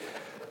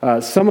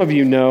Some of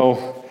you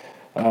know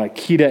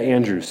Keita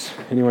Andrews.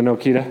 Anyone know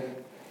Keita?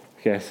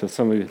 Okay, so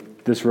some of you,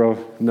 this row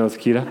knows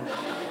Keita.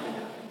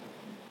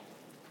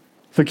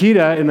 So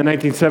Keita, in the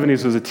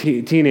 1970s, was a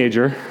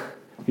teenager.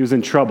 He was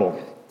in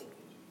trouble.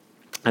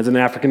 As an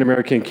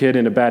African-American kid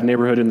in a bad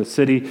neighborhood in the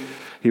city,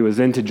 he was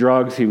into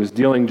drugs, he was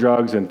dealing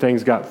drugs, and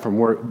things got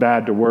from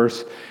bad to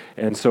worse.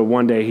 And so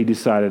one day he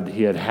decided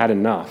he had had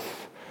enough.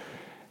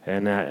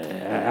 And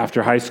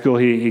after high school,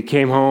 he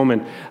came home,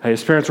 and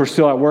his parents were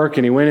still at work,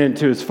 and he went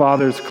into his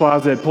father's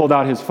closet, pulled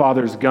out his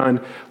father's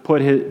gun,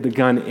 put the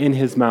gun in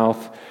his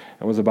mouth,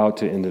 and was about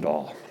to end it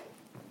all.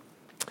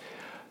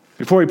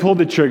 Before he pulled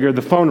the trigger,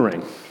 the phone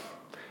rang.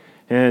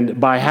 And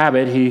by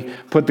habit, he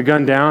put the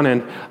gun down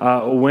and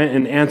went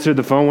and answered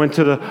the phone, went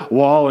to the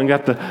wall and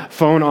got the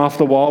phone off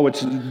the wall,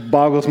 which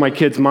boggles my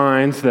kids'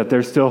 minds that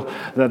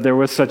there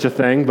was such a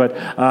thing, but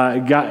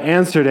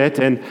answered it,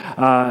 and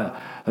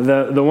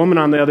the woman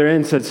on the other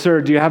end said, "Sir,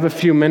 do you have a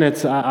few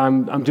minutes?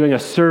 I'm doing a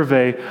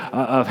survey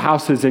of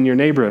houses in your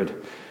neighborhood."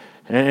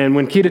 And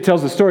when Keita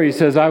tells the story, he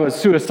says, "I was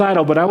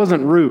suicidal, but I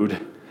wasn't rude."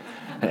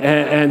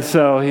 And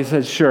so he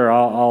said, "Sure,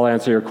 I'll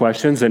answer your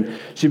questions." And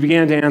she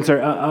began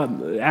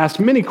to ask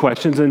many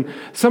questions, and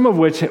some of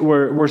which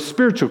were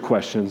spiritual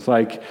questions,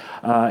 like,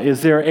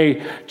 is there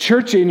a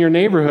church in your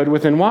neighborhood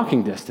within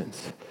walking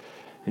distance?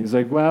 And he's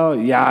like, "Well,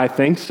 yeah, I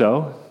think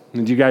so."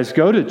 "And do you guys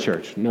go to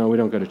church?" "No, we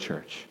don't go to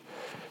church."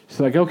 She's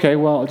like, "Okay,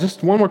 well,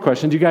 just one more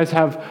question. Do you guys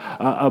have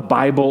a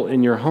Bible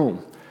in your home?"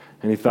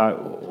 And he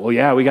thought, "Well,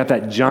 yeah, we got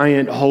that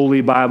giant holy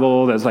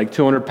Bible that's like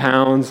 200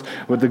 pounds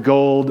with the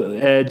gold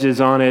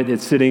edges on it.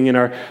 It's sitting in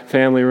our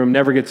family room,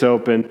 never gets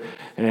open."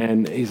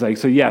 And he's like,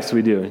 "So yes,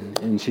 we do."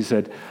 And she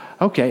said,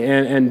 "Okay,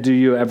 and do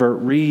you ever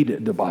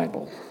read the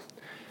Bible?"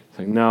 He's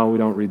like, "No, we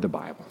don't read the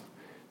Bible."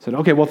 I said,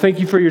 "Okay, well, thank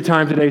you for your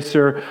time today,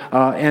 sir.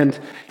 And,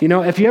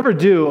 if you ever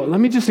do,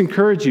 let me just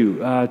encourage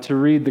you to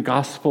read the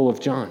Gospel of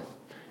John."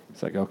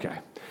 It's like, "Okay."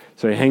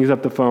 So he hangs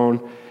up the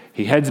phone.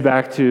 He heads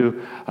back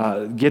to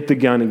get the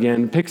gun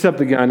again, picks up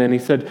the gun, and he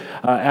said,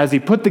 as he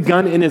put the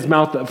gun in his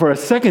mouth for a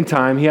second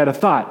time, he had a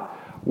thought: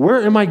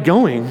 where am I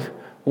going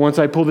once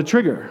I pull the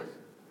trigger?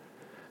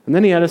 And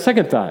then he had a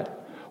second thought: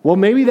 well,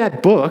 maybe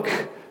that book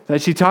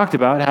that she talked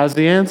about has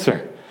the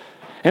answer.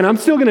 And I'm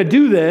still going to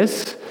do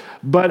this,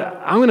 but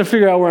I'm going to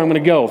figure out where I'm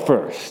going to go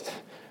first.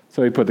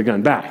 So he put the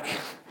gun back.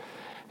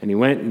 And he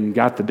went and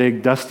got the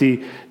big,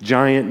 dusty,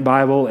 giant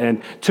Bible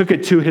and took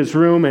it to his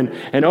room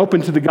and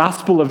opened to the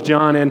Gospel of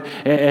John.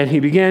 And he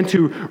began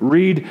to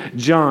read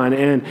John.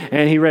 And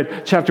he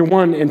read chapter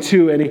 1 and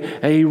 2.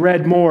 And he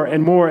read more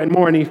and more and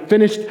more. And he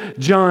finished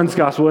John's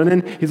Gospel. And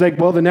then he's like,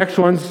 well, the next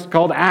one's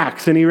called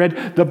Acts. And he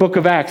read the book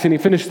of Acts. And he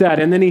finished that.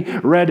 And then he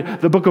read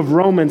the book of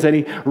Romans. And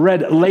he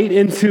read late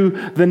into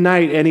the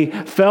night. And he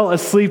fell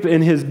asleep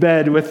in his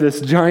bed with this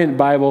giant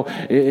Bible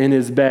in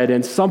his bed.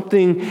 And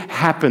something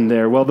happened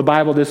there. Well, the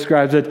Bible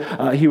describes it.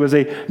 He was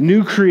a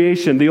new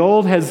creation. The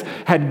old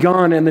had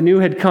gone and the new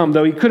had come,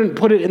 though he couldn't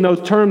put it in those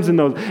terms in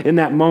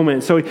that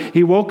moment. So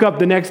he woke up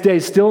the next day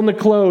still in the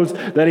clothes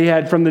that he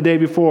had from the day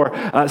before,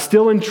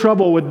 still in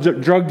trouble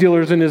with drug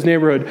dealers in his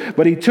neighborhood.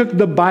 But he took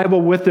the Bible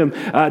with him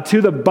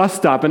to the bus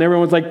stop, and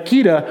everyone's like,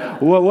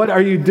 "Keita, what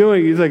are you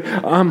doing?" He's like,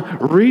 "I'm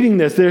reading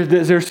this.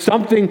 There's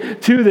something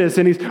to this."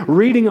 And he's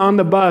reading on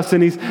the bus,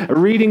 and he's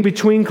reading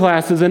between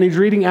classes, and he's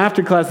reading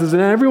after classes,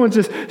 and everyone's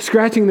just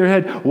scratching their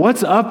head.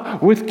 What's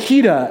up with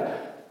Keita?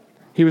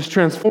 He was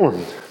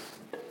transformed.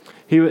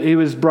 He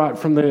was brought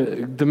from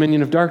the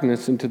dominion of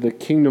darkness into the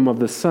kingdom of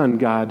the Son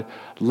God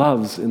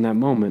loves in that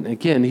moment.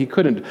 Again, he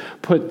couldn't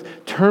put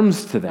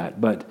terms to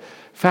that, but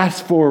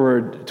fast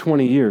forward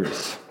 20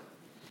 years.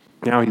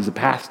 Now he's a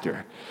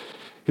pastor.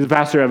 He's a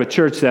pastor of a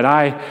church that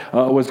I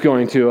was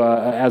going to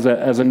as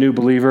a new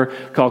believer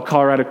called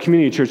Colorado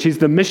Community Church. He's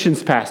the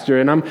missions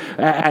pastor, and I'm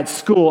at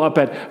school up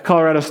at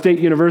Colorado State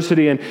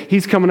University, and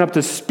he's coming up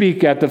to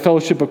speak at the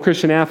Fellowship of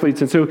Christian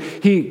Athletes. And so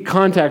he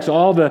contacts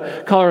all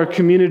the Colorado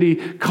Community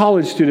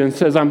College students,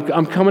 says,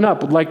 I'm coming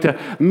up, would like to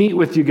meet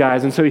with you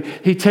guys. And so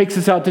he takes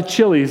us out to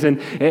Chili's, and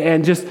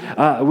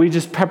we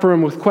just pepper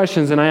him with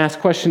questions, and I ask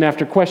question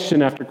after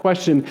question after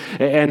question,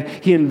 and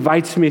he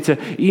invites me to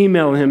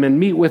email him and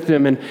meet with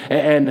him,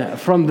 and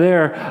from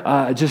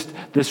there, just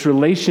this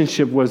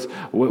relationship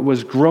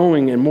was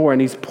growing and more.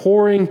 And he's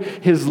pouring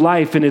his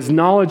life and his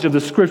knowledge of the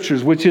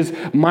Scriptures, which is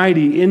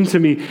mighty, into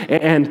me.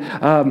 And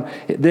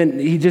then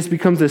he just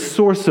becomes a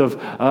source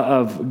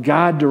of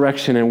God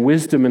direction and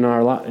wisdom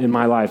in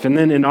my life, and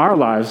then in our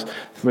lives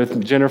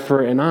with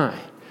Jennifer and I.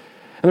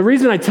 And the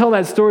reason I tell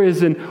that story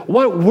is, in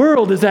what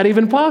world is that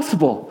even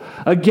possible?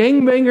 A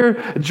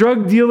gangbanger,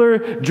 drug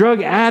dealer,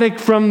 drug addict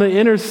from the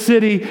inner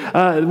city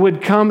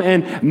would come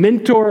and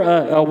mentor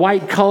a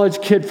white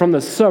college kid from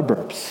the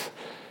suburbs.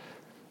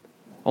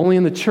 Only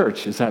in the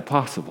church is that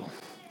possible.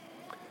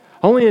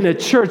 Only in a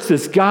church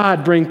does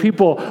God bring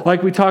people,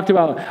 like we talked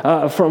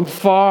about, from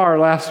far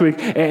last week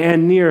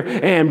and near,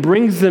 and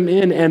brings them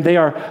in, and they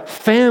are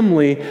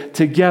family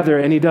together.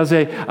 And he does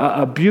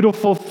a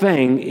beautiful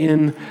thing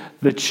in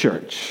the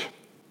church.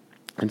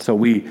 And so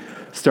we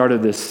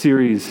started this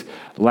series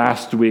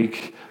last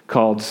week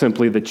called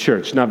simply The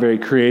Church. Not very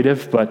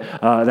creative, but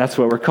that's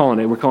what we're calling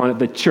it. We're calling it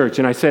The Church.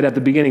 And I said at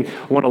the beginning,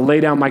 I want to lay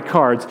down my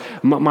cards.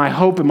 My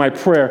hope and my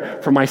prayer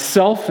for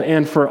myself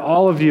and for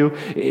all of you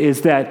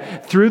is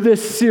that through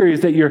this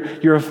series, that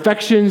your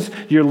affections,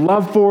 your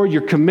love for,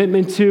 your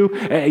commitment to,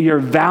 your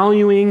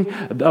valuing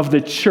of the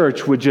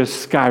church would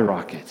just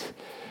skyrocket.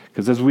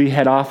 Because as we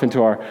head off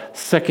into our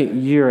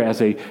second year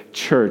as a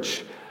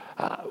church,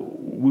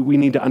 we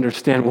need to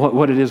understand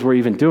what it is we're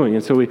even doing.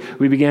 And so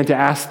we began to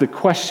ask the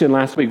question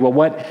last week, well,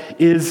 what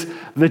is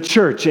the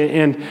church?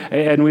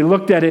 And we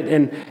looked at it,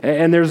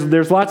 and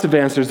there's lots of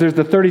answers. There's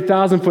the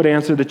 30,000-foot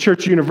answer. The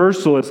church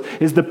universal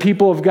is the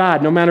people of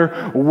God, no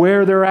matter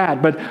where they're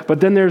at. But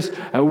then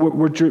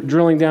we're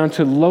drilling down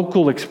to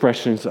local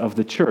expressions of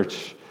the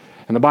church.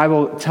 And the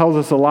Bible tells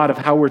us a lot of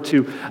how we're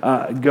to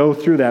go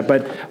through that.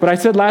 But I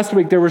said last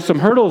week there were some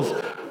hurdles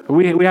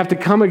we have to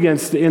come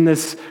against in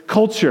this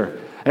culture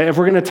if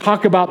we're going to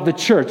talk about the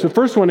church. The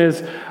first one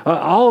is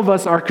all of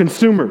us are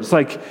consumers.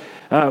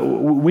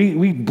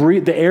 We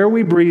breathe, the air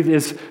we breathe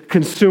is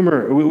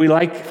consumer. We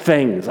like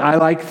things. I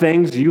like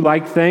things. You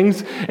like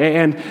things.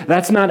 And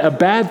that's not a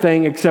bad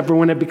thing, except for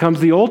when it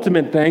becomes the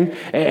ultimate thing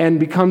and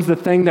becomes the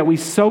thing that we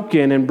soak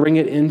in and bring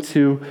it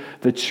into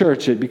the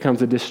church. It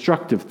becomes a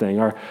destructive thing,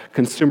 our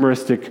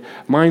consumeristic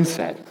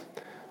mindset.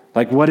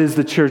 Like, what is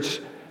the church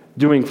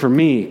doing for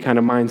me kind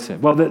of mindset?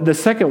 Well, the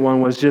second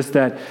one was just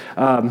that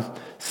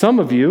some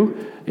of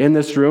you in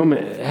this room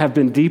have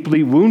been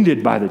deeply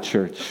wounded by the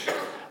church.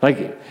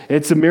 Like,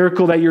 it's a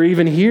miracle that you're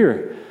even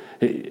here.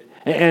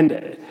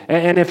 And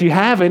if you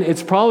haven't,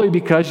 it's probably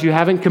because you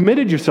haven't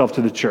committed yourself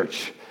to the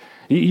church.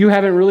 You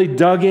haven't really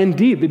dug in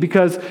deep,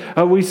 because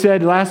we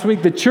said last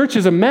week the church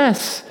is a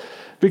mess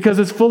because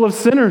it's full of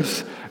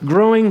sinners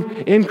growing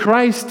in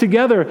Christ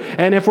together.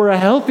 And if we're a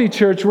healthy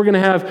church, we're going to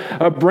have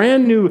a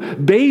brand new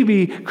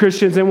baby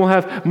Christians, and we'll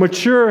have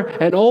mature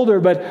and older.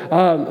 But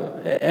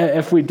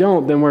if we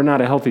don't, then we're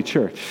not a healthy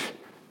church.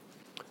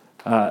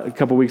 A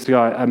couple weeks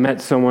ago, I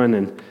met someone,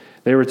 and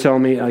they were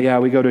telling me,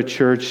 we go to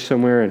church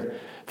somewhere. And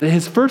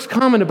his first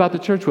comment about the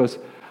church was,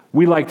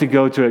 we like to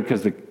go to it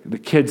because the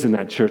kids in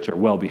that church are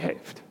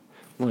well-behaved.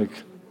 I'm like,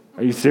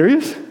 are you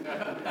serious?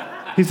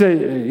 He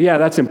said, yeah,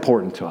 that's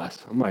important to us.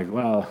 I'm like,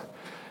 well,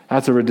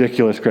 that's a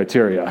ridiculous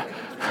criteria.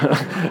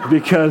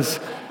 Because,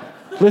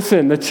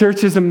 listen, the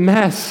church is a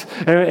mess.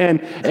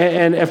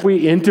 And if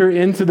we enter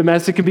into the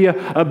mess, it can be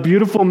a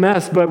beautiful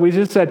mess. But we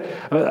just said,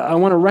 I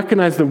want to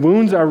recognize the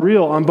wounds are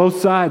real on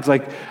both sides.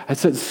 Like I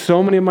said,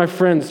 so many of my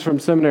friends from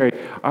seminary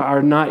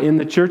are not in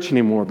the church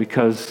anymore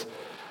because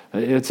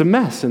it's a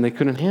mess and they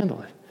couldn't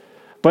handle it.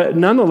 But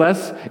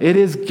nonetheless, it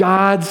is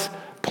God's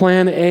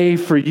plan A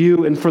for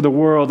you and for the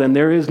world, and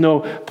there is no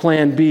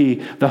plan B.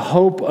 The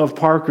hope of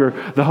Parker,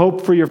 the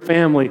hope for your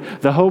family,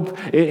 the hope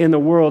in the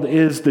world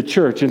is the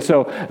church. And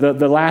so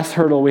the last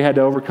hurdle we had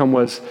to overcome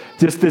was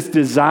just this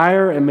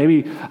desire and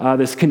maybe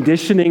this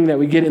conditioning that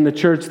we get in the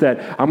church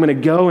that I'm going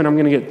to go and I'm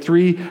going to get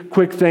 3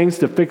 quick things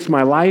to fix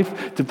my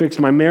life, to fix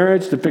my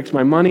marriage, to fix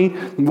my money,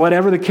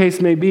 whatever the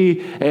case may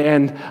be.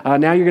 And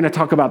now you're going to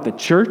talk about the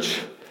church.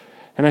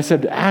 And I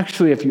said,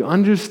 actually, if you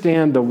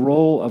understand the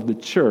role of the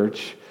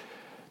church,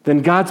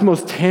 then God's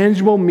most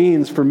tangible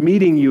means for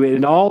meeting you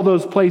in all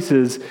those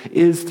places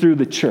is through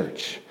the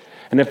church.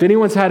 And if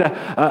anyone's had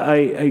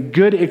a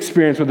good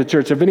experience with the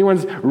church, if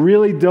anyone's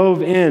really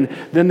dove in,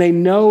 then they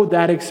know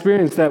that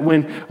experience, that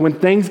when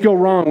things go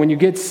wrong, when you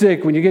get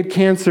sick, when you get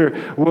cancer,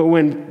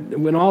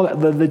 when all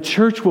the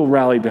church will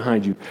rally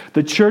behind you.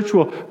 The church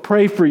will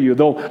pray for you.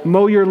 They'll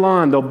mow your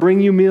lawn. They'll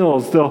bring you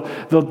meals.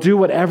 They'll do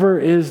whatever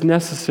is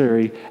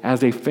necessary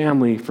as a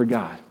family for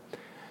God.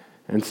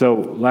 And so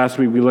last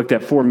week we looked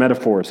at 4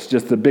 metaphors,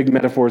 just the big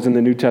metaphors in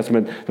the New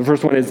Testament. The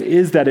first one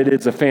is that it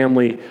is a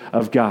family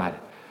of God.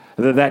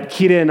 That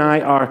Kira and I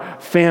are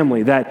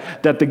family.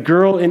 That the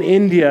girl in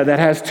India that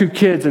has 2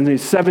 kids and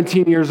is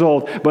 17 years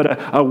old,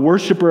 but a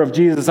worshiper of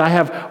Jesus, I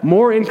have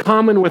more in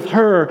common with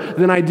her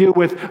than I do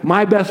with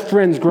my best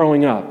friends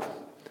growing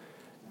up,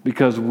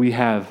 because we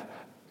have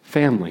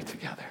family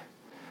together.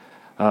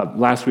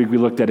 Last week we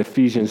looked at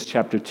Ephesians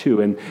chapter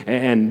 2,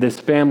 and this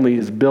family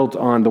is built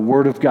on the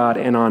Word of God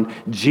and on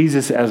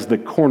Jesus as the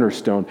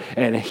cornerstone.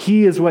 And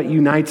He is what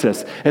unites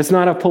us. It's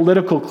not a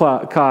political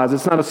cause.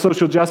 It's not a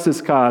social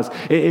justice cause.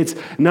 It's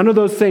none of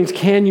those things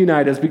can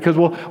unite us, because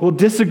we'll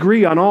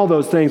disagree on all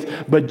those things.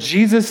 But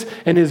Jesus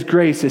and His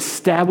grace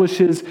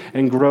establishes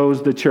and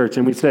grows the church.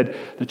 And we said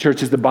the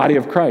church is the body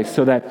of Christ,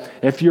 so that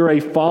if you're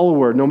a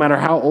follower, no matter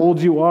how old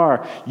you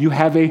are, you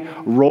have a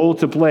role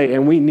to play,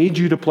 and we need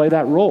you to play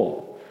that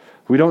role.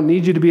 We don't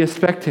need you to be a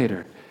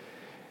spectator.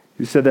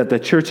 You said that the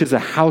church is a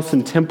house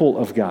and temple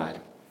of God.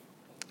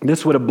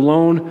 This would have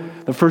blown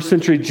the first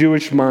century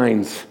Jewish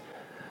minds.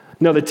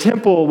 No, the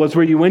temple was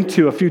where you went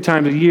to a few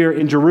times a year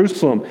in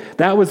Jerusalem.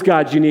 That was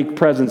God's unique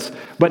presence.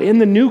 But in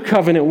the new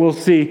covenant, we'll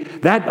see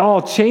that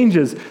all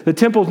changes. The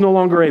temple is no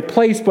longer a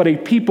place, but a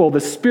people. The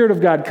Spirit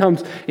of God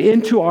comes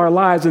into our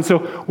lives. And so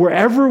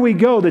wherever we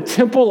go, the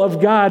temple of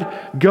God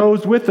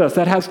goes with us.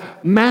 That has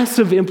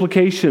massive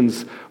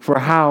implications for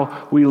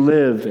how we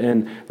live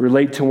and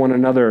relate to one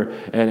another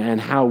and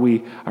how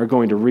we are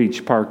going to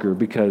reach Parker,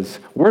 because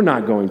we're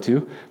not going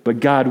to, but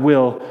God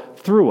will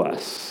through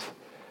us.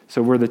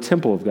 So we're the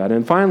temple of God.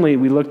 And finally,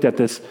 we looked at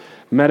this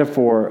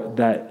metaphor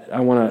that I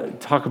want to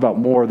talk about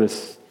more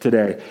this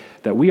today,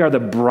 that we are the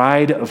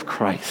bride of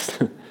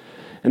Christ.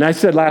 And I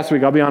said last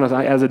week, I'll be honest,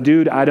 as a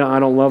dude, I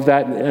don't love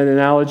that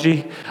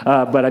analogy,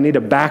 but I need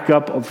to back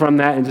up from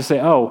that and just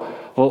say, well,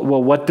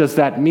 what does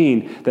that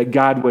mean? That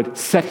God would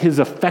set his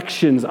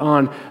affections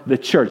on the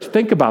church.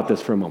 Think about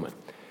this for a moment.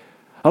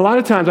 A lot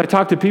of times I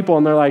talk to people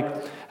and they're like,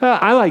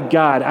 I like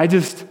God, I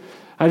just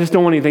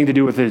don't want anything to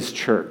do with his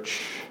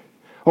church.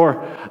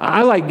 Or,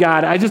 I like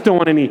God, I just don't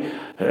want any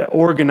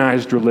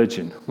organized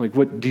religion. Like,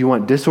 what, do you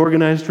want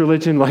disorganized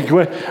religion? Like,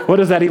 what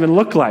does that even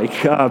look like?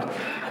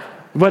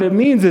 What it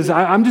means is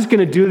I'm just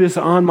going to do this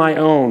on my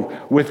own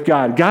with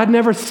God. God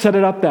never set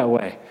it up that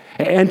way.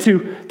 And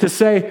to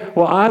say,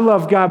 well, I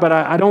love God, but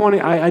I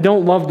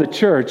don't love the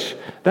church,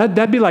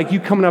 that'd be like you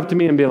coming up to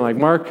me and being like,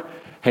 Mark,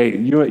 hey,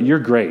 you're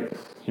great.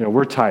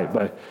 We're tight,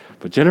 but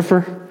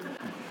Jennifer,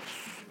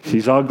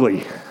 she's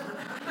ugly.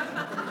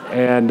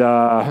 And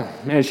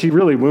man, she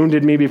really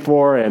wounded me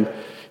before. And,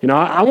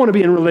 I want to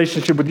be in a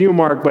relationship with you,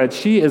 Mark, but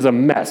she is a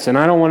mess, and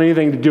I don't want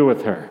anything to do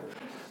with her.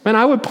 Man,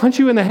 I would punch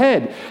you in the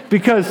head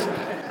because,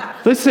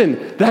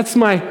 listen, that's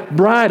my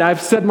bride.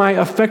 I've set my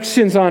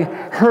affections on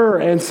her.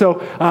 And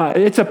so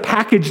it's a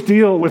package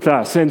deal with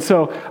us. And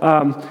so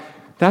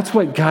that's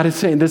what God is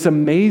saying. This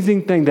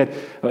amazing thing that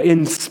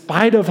in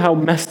spite of how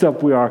messed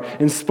up we are,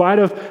 in spite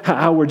of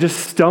how we're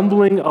just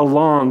stumbling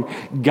along,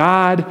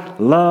 God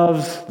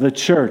loves the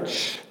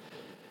church.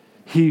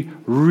 He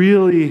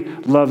really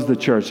loves the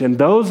church. And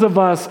those of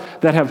us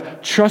that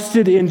have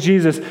trusted in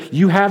Jesus,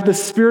 you have the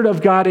Spirit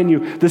of God in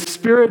you. The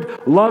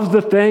Spirit loves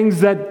the things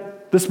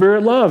that the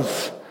Spirit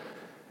loves.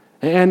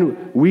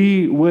 And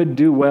we would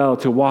do well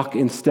to walk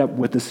in step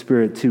with the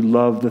Spirit, to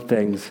love the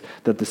things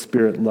that the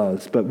Spirit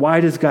loves. But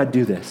why does God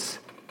do this?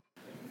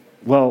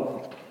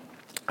 Well,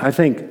 I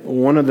think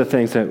one of the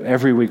things that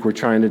every week we're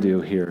trying to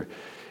do here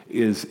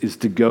is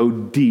to go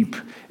deep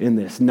in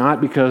this. Not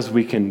because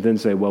we can then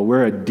say, well,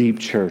 we're a deep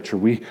church or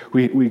we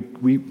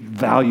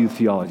value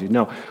theology.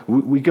 No,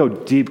 we go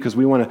deep because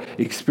we want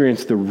to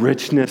experience the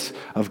richness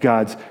of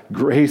God's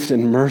grace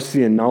and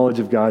mercy and knowledge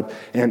of God.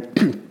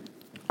 And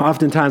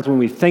oftentimes when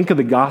we think of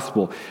the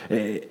gospel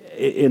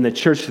in the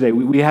church today,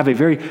 we have a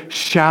very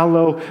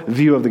shallow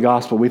view of the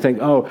gospel. We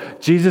think,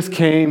 Jesus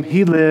came,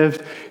 he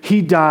lived,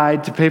 he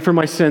died to pay for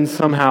my sins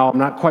somehow. I'm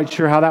not quite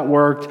sure how that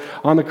worked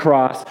on the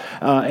cross.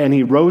 And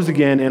he rose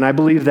again, and I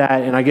believe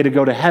that, and I get to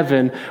go to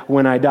heaven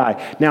when I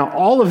die. Now,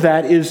 all of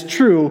that is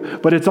true,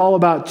 but it's all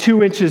about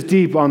 2 inches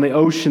deep on the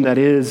ocean that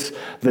is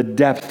the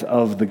depth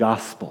of the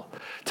gospel.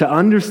 To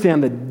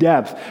understand the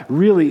depth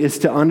really is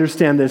to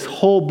understand this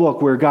whole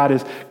book where God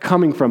is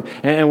coming from.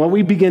 And what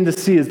we begin to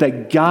see is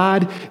that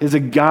God is a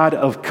God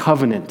of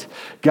covenant.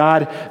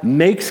 God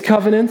makes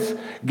covenants.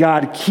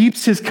 God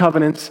keeps his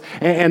covenants.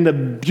 And the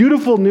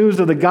beautiful news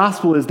of the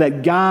gospel is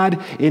that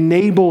God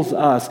enables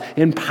us,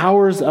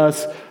 empowers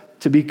us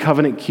to be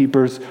covenant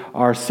keepers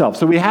ourselves.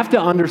 So we have to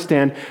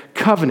understand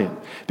covenant,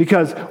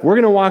 because we're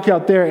going to walk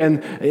out there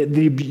and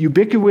the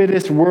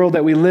ubiquitous world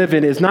that we live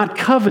in is not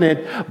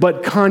covenant,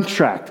 but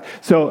contract.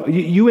 So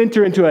you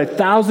enter into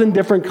 1,000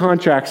 different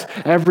contracts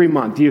every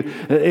month.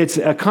 It's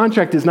a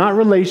contract is not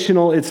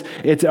relational.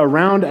 It's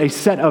around a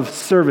set of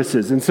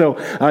services. And so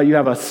you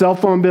have a cell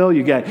phone bill,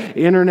 you get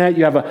internet,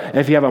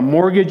 if you have a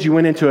mortgage, you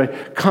went into a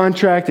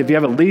contract. If you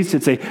have a lease,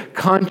 it's a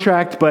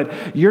contract,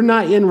 but you're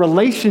not in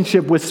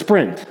relationship with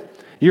Sprint.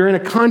 You're in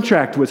a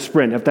contract with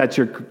Sprint, if that's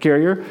your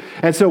carrier.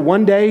 And so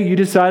one day you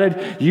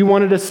decided you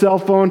wanted a cell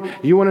phone,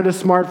 you wanted a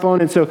smartphone,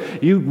 and so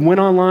you went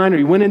online or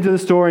you went into the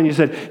store and you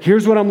said,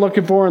 here's what I'm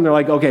looking for. And they're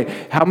like,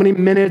 okay, how many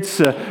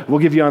minutes? We'll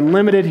give you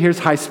unlimited. Here's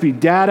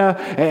high-speed data.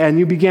 And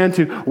you began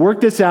to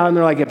work this out. And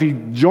they're like, if you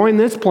join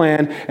this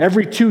plan,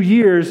 every 2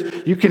 years,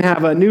 you can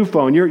have a new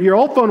phone. Your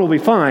old phone will be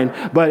fine,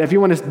 but if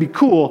you want to be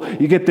cool,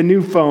 you get the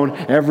new phone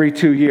every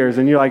 2 years.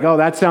 And you're like, oh,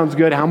 that sounds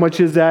good. How much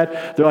is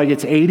that? They're like,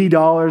 it's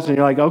 $80. And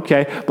you're like,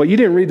 okay. But you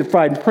didn't read the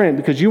fine print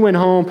because you went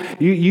home,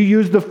 you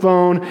used the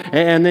phone,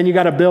 and then you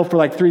got a bill for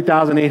like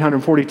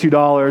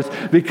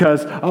 $3,842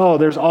 because,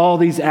 there's all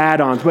these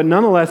add-ons. But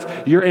nonetheless,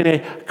 you're in a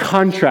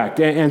contract.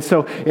 And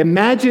so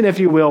imagine, if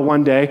you will,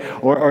 one day,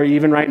 or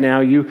even right now,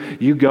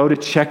 you go to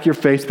check your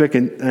Facebook,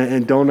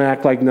 and don't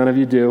act like none of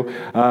you do.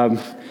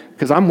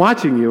 Because I'm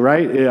watching you,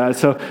 right? Yeah,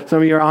 so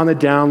some of you are on the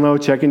down low,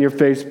 checking your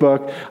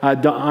Facebook.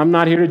 I'm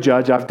not here to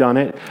judge. I've done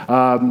it.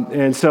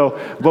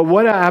 But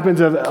what happens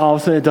if all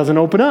of a sudden it doesn't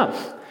open up?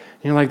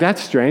 You're like,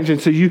 that's strange.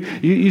 And so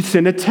you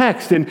send a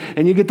text, and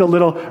you get the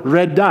little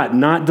red dot,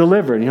 not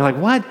delivered. And you're like,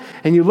 what?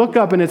 And you look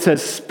up, and it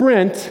says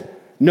Sprint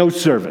no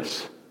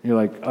service. You're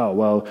like, oh,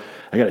 well,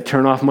 I got to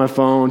turn off my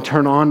phone,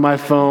 turn on my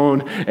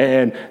phone,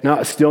 and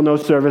still no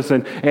service.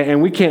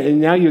 And we can't,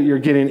 and now you're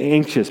getting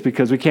anxious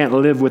because we can't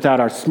live without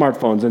our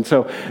smartphones. And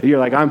so you're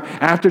like, I'm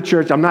after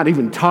church, I'm not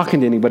even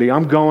talking to anybody.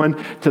 I'm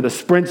going to the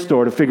Sprint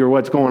store to figure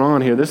what's going on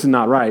here. This is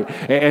not right.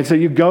 And so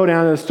you go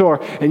down to the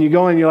store and you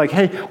go in and you're like,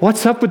 hey,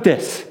 what's up with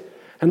this?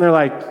 And they're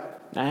like,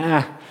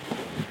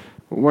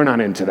 we're not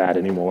into that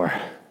anymore.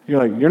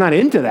 You're like, you're not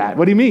into that?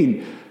 What do you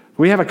mean?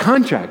 We have a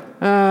contract.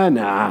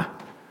 Nah.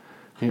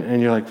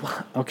 And you're like,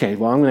 okay,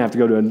 well, I'm going to have to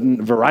go to a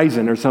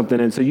Verizon or something.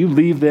 And so you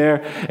leave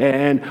there,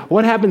 and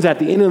what happens at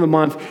the end of the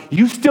month?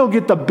 You still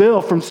get the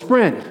bill from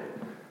Sprint.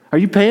 Are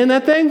you paying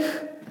that thing?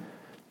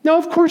 No,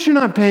 of course you're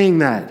not paying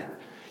that.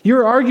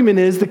 Your argument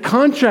is the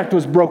contract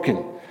was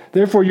broken.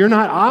 Therefore, you're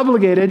not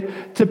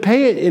obligated to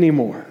pay it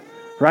anymore,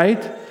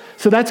 right?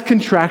 So that's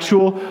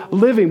contractual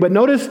living. But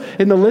notice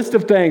in the list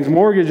of things,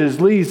 mortgages,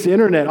 lease,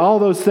 internet, all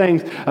those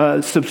things,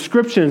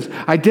 subscriptions,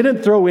 I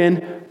didn't throw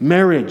in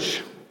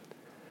marriage.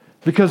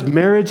 Because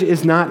marriage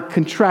is not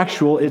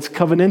contractual, it's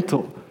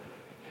covenantal.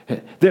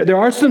 There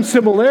are some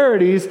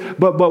similarities,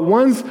 but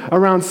one's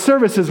around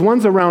services,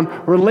 one's around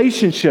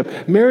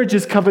relationship. Marriage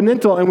is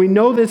covenantal, and we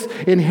know this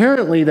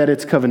inherently that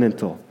it's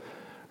covenantal,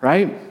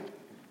 right?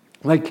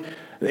 Like,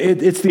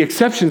 it's the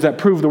exceptions that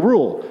prove the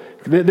rule.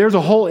 There's a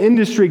whole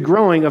industry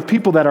growing of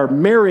people that are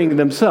marrying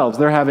themselves.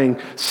 They're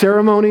having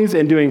ceremonies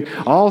and doing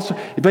all,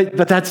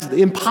 but that's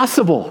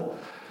impossible.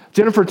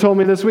 Jennifer told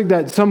me this week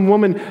that some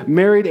woman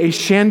married a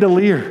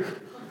chandelier.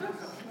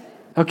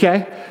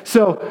 Okay?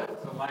 So,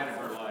 the light of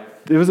her life.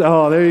 It was,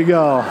 oh, there you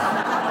go.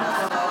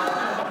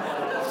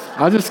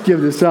 I'll just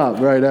give this up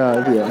right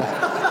now. Yeah.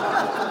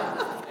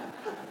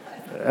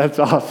 That's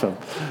awesome.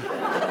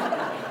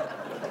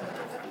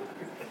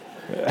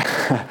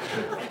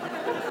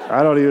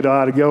 I don't even know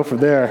how to go from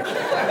there.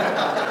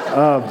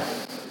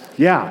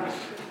 Yeah.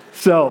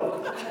 So,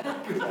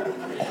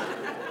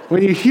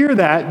 when you hear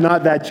that,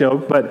 not that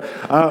joke, but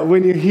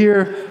when you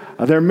hear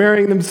they're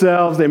marrying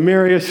themselves, they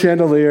marry a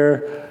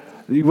chandelier,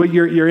 what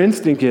your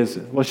instinct is,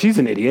 well, she's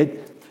an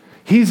idiot.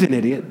 He's an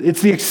idiot.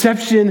 It's the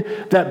exception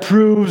that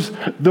proves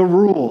the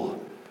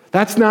rule.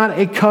 That's not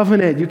a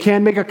covenant. You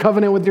can't make a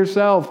covenant with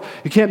yourself.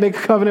 You can't make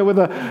a covenant with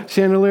a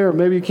chandelier.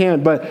 Maybe you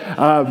can, but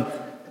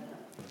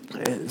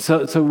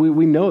so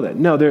we know that.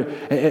 No,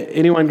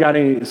 anyone got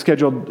any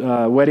scheduled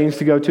weddings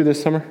to go to this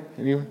summer?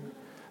 Anyone?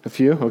 A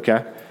few?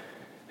 Okay.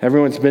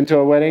 Everyone's been to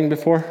a wedding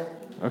before?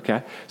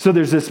 Okay. So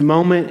there's this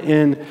moment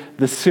in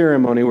the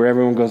ceremony where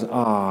everyone goes,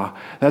 ah.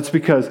 That's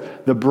because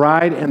the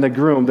bride and the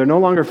groom, they're no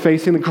longer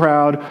facing the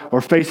crowd or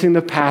facing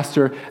the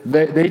pastor.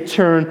 They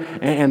turn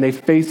and they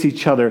face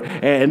each other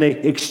and they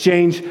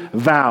exchange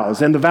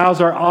vows. And the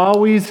vows are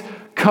always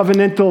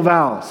covenantal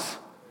vows,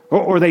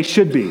 or they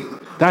should be.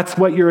 That's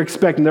what you're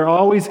expecting. They're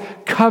always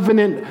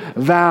covenant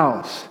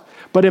vows.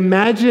 But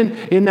imagine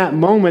in that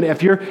moment,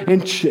 if you're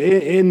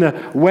in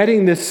the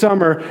wedding this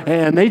summer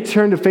and they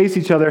turn to face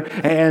each other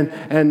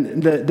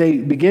and they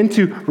begin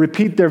to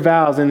repeat their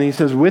vows. And he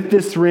says, with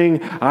this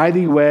ring, I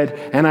thee wed,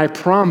 and I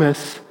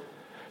promise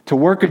to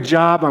work a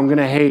job I'm going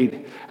to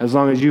hate as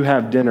long as you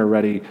have dinner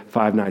ready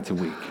 5 nights a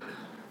week.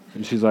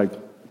 And she's like,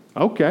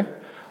 okay,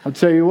 I'll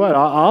tell you what,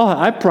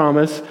 I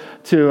promise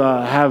to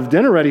have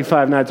dinner ready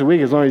 5 nights a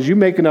week as long as you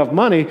make enough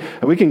money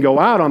and we can go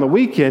out on the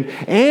weekend,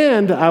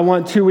 and I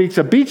want 2 weeks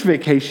of beach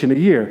vacation a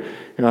year.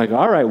 You're like,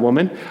 all right,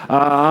 woman,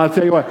 I'll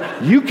tell you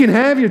what, you can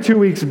have your 2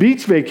 weeks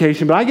beach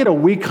vacation, but I get a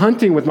week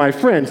hunting with my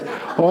friends.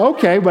 Well,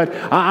 okay, but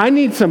I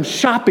need some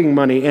shopping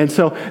money. And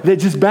so they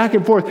just back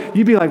and forth.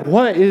 You'd be like,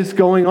 what is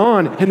going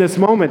on in this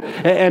moment?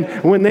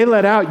 And when they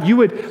let out, you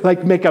would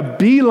like make a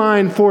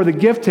beeline for the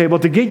gift table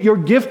to get your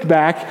gift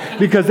back,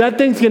 because that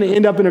thing's going to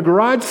end up in a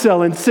garage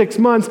sale in 6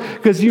 months,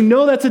 because you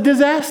know that's a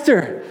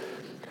disaster.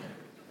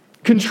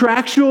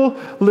 Contractual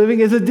living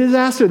is a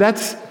disaster.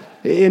 That's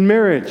in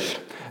marriage.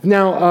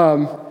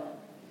 Now,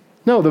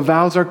 no, the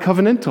vows are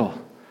covenantal.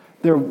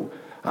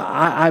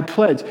 I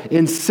pledge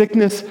in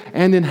sickness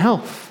and in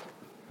health,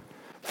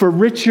 for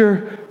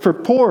richer, for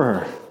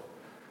poorer.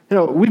 You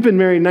know, we've been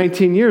married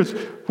 19 years.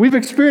 We've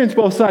experienced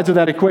both sides of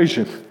that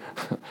equation.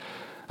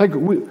 Like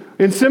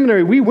in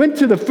seminary, we went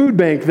to the food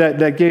bank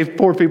that gave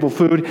poor people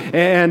food,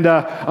 and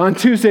on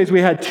Tuesdays we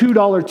had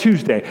 $2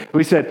 Tuesday.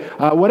 We said,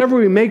 whatever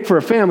we make for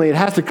a family, it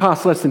has to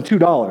cost less than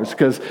 $2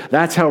 because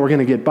that's how we're going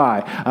to get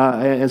by.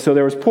 And so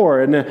there was poor,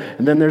 and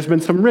then there's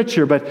been some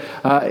richer, but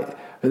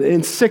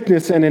in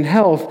sickness and in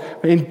health,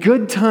 in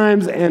good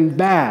times and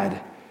bad,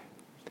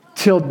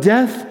 till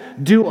death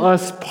do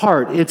us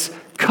part. It's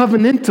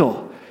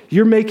covenantal.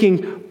 You're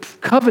making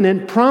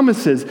covenant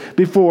promises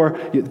before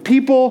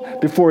people,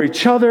 before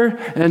each other,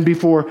 and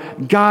before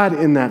God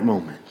in that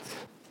moment.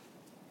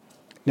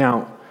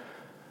 Now,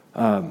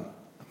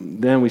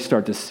 then we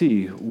start to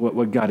see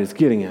what God is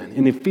getting at.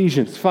 In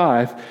Ephesians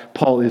 5,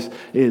 Paul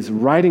is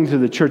writing to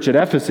the church at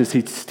Ephesus.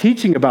 He's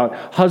teaching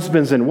about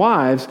husbands and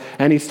wives,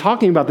 and he's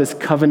talking about this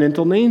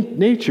covenantal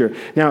nature.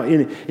 Now,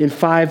 in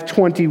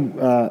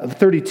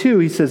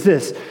 5:32, he says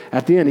this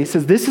at the end. He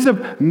says,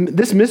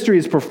 this mystery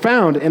is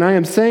profound, and I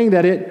am saying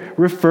that it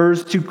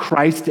refers to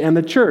Christ and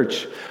the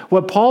church.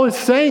 What Paul is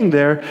saying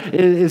there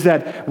is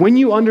that when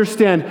you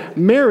understand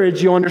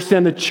marriage, you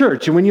understand the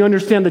church. And when you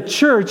understand the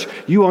church,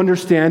 you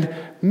understand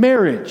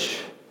marriage.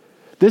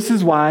 This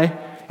is why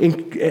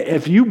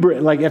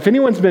if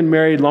anyone's been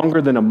married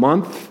longer than a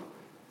month,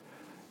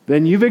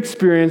 then you've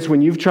experienced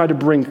when you've tried to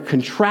bring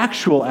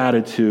contractual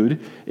attitude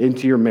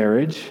into your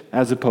marriage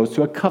as opposed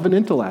to a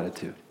covenantal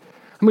attitude.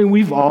 I mean,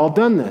 we've all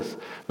done this.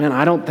 Man,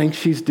 I don't think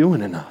she's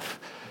doing enough.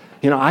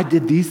 I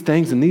did these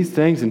things,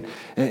 and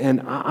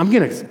I'm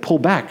going to pull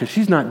back because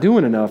she's not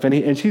doing enough.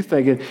 And she's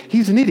thinking,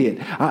 he's an idiot.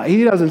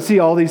 He doesn't see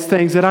all these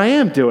things that I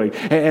am doing.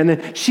 And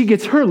then she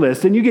gets her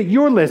list, and you get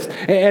your list.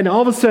 And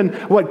all of a sudden,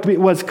 what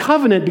was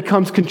covenant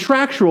becomes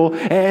contractual,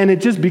 and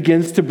it just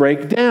begins to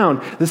break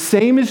down. The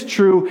same is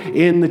true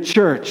in the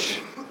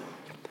church.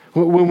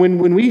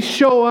 When we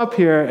show up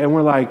here and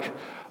we're like,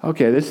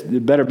 okay, this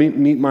better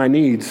meet my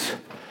needs.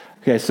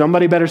 Okay,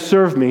 somebody better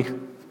serve me.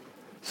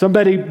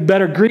 Somebody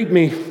better greet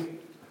me.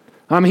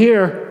 I'm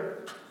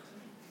here.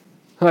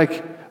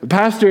 Like,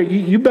 Pastor,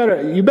 you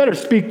better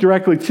speak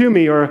directly to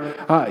me, or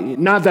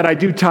not that I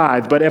do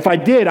tithe, but if I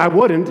did, I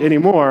wouldn't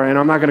anymore, and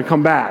I'm not going to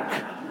come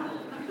back.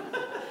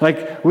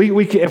 Like,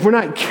 if we're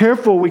not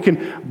careful, we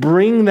can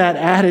bring that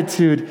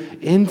attitude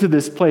into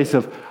this place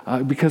of,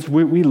 because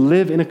we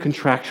live in a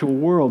contractual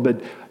world.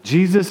 But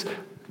Jesus,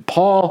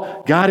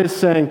 Paul, God is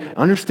saying,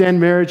 understand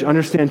marriage,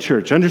 understand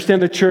church.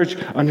 Understand the church,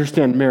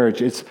 understand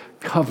marriage. It's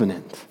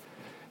covenant.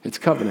 It's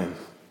covenant.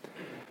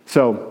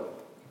 So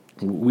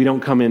we don't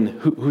come in,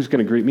 who's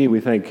going to greet me?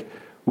 We think,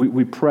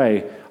 we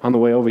pray on the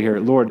way over here,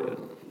 Lord,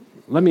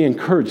 let me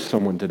encourage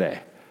someone today.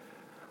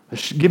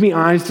 Give me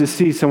eyes to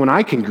see someone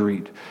I can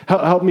greet.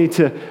 Help me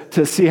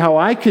to see how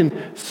I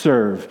can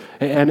serve.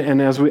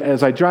 And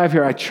as I drive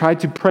here, I try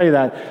to pray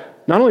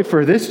that not only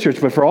for this church,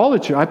 but for all the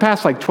churches. I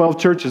passed like 12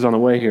 churches on the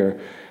way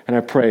here. And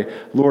I pray,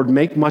 Lord,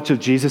 make much of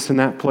Jesus in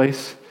that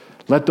place.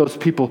 Let those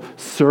people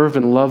serve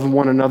and love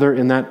one another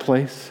in that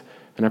place.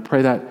 And I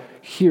pray that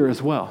here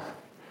as well.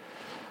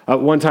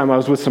 One time I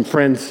was with some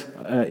friends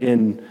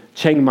in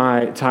Chiang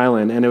Mai,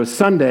 Thailand, and it was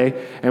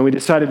Sunday, and we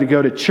decided to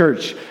go to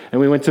church, and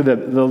we went to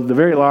the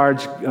very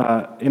large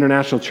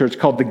international church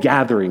called The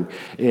Gathering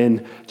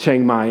in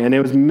Chiang Mai, and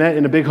it was met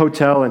in a big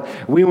hotel, and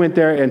we went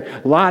there, and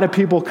a lot of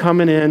people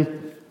coming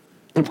in.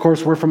 Of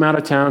course, we're from out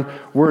of town,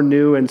 we're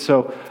new, and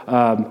so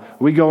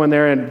we go in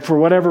there, and for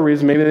whatever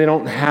reason, maybe they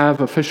don't have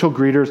official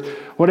greeters,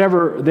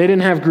 whatever, they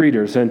didn't have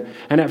greeters.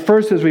 And at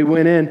first, as we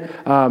went in,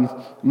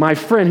 my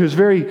friend, who's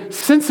very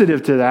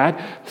sensitive to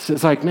that,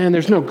 says like, man,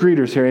 there's no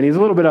greeters here, and he's a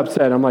little bit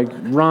upset. I'm like,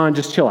 Ron,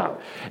 just chill out.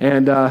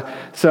 And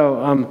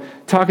so I'm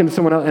talking to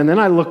someone else, and then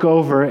I look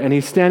over, and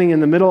he's standing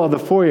in the middle of the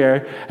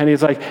foyer, and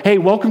he's like, hey,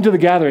 welcome to The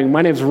Gathering.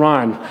 My name's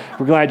Ron.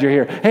 We're glad you're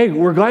here. Hey,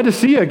 we're glad to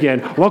see you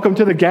again. Welcome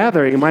to The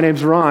Gathering. My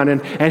name's Ron.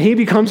 And he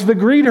becomes the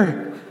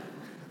greeter.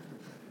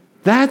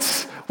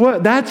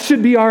 That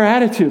should be our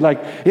attitude.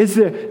 Like,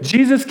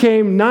 Jesus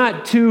came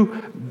not to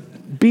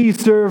be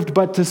served,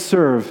 but to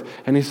serve.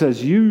 And he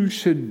says, you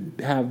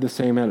should have the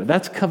same attitude.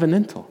 That's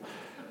covenantal.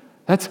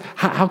 That's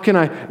how can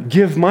I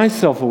give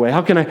myself away?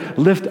 How can I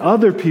lift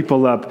other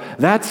people up?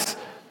 That's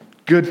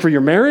good for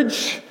your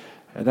marriage.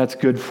 That's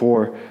good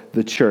for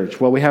the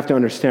church. Well, we have to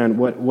understand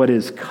what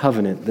is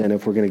covenant then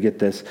if we're going to get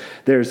this.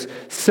 There's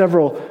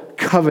several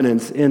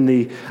covenants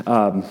throughout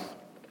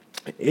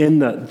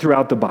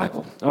the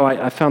Bible. Oh,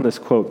 I found this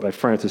quote by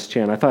Francis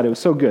Chan. I thought it was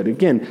so good.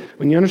 Again,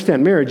 when you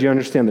understand marriage, you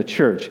understand the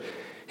church.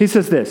 He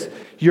says this,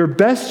 your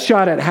best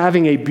shot at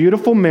having a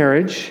beautiful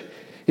marriage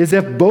is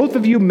if both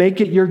of you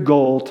make it your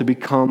goal to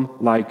become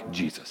like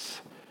Jesus.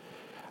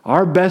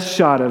 Our best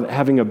shot of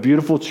having a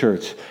beautiful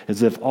church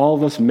is if all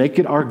of us make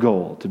it our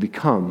goal to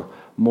become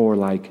more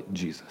like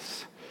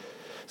Jesus.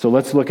 So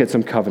let's look at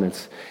some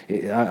covenants.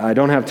 I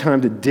don't have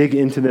time to dig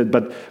into that,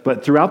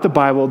 but throughout the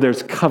Bible,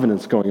 there's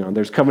covenants going on.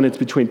 There's covenants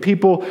between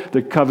people,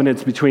 there's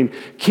covenants between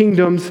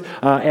kingdoms,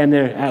 and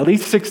there, at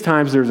least 6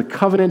 times there's a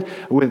covenant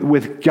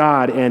with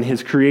God and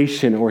his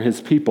creation or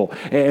his people.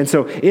 And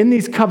so in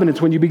these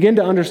covenants, when you begin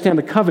to understand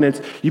the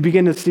covenants, you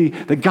begin to see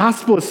the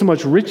gospel is so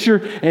much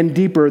richer and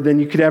deeper than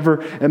you could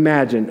ever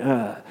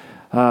imagine.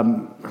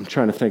 I'm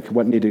trying to think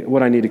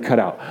what I need to cut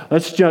out.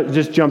 Let's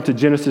just jump to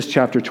Genesis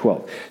chapter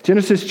 12.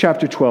 Genesis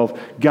chapter 12,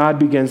 God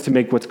begins to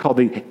make what's called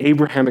the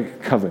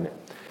Abrahamic covenant.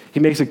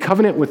 He makes a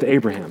covenant with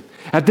Abraham.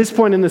 At this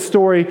point in the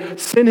story,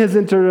 sin has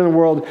entered in the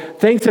world.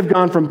 Things have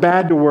gone from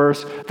bad to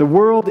worse. The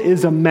world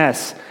is a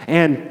mess.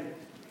 And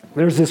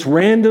there's this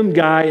random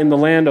guy in the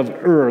land of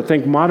Ur,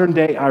 think modern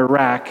day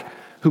Iraq,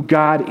 who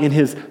God, in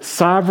his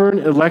sovereign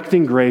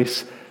electing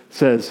grace,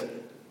 says,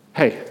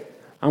 hey,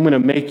 I'm going to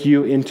make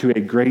you into a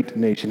great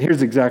nation.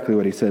 Here's exactly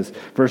what he says.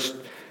 Verse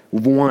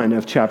 1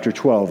 of chapter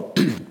 12.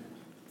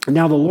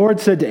 Now the Lord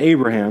said to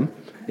Abram,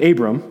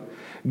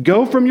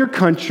 go from your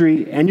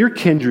country and your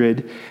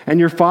kindred and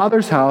your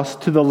father's house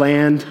to the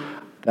land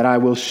that I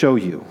will show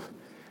you.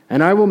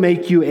 And I will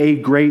make you a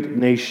great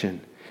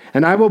nation.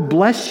 And I will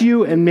bless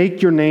you and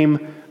make your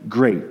name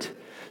great,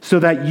 so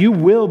that you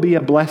will be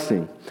a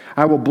blessing.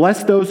 I will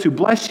bless those who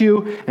bless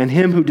you, and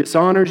him who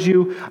dishonors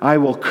you I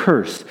will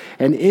curse.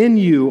 And in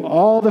you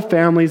all the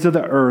families of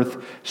the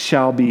earth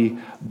shall be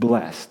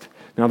blessed.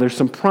 Now there's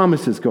some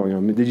promises going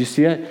on. Did you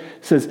see it? It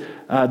says,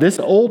 this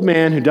old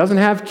man who doesn't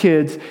have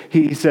kids,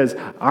 he says,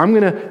 I'm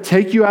going to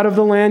take you out of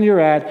the land you're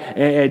at,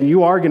 and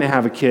you are going to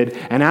have a kid.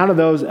 And out of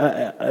those,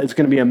 it's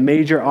going to be a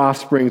major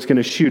offspring. It's going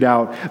to shoot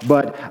out.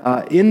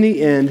 But in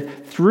the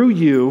end, through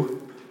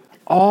you,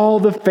 all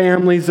the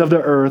families of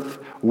the earth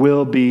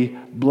will be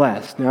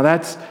blessed. Now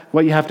that's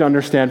what you have to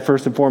understand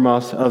first and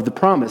foremost of the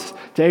promise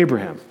to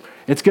Abraham.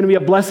 It's going to be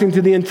a blessing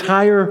to the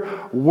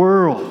entire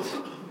world.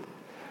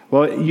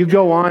 Well, you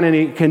go on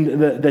and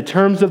the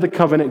terms of the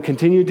covenant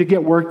continue to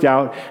get worked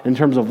out in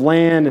terms of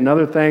land and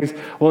other things.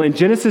 Well, in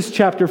Genesis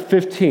chapter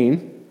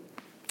 15,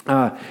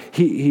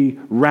 he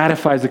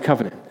ratifies the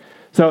covenant.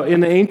 So in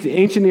the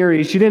ancient Near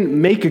East, you didn't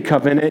make a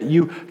covenant,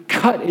 you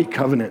cut a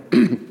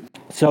covenant.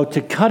 So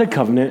to cut a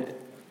covenant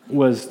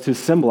was to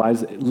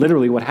symbolize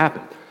literally what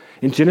happened.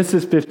 In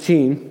Genesis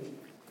 15,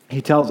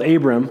 he tells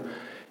Abram,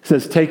 he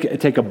says, take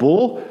a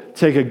bull,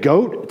 take a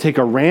goat, take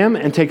a ram,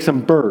 and take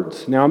some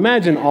birds. Now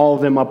imagine all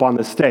of them up on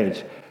the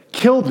stage.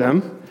 Kill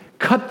them,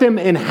 cut them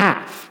in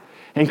half,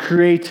 and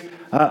create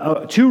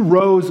 2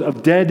 rows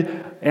of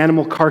dead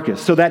animal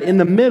carcass, so that in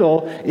the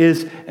middle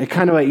is a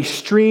kind of a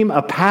stream,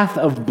 a path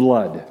of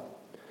blood.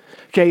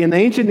 Okay, in the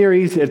ancient Near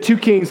East, 2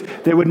 kings,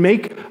 they would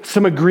make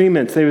some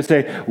agreements. They would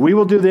say, we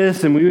will do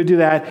this and we would do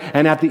that.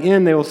 And at the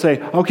end, they will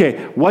say,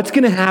 okay, what's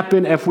going to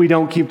happen if we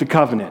don't keep the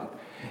covenant?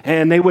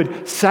 And they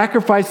would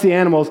sacrifice the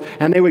animals,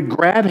 and they would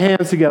grab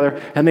hands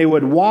together, and they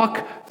would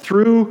walk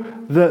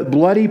through the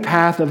bloody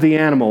path of the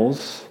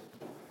animals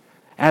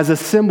as a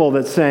symbol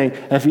that's saying,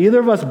 if either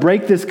of us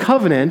break this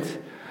covenant,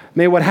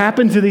 may what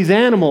happened to these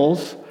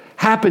animals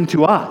happen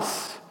to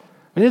us.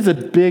 I mean, it's a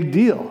big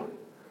deal.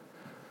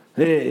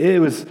 It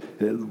was,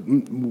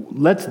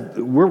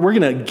 we're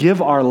going to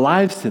give our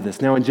lives to this.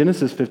 Now in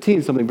Genesis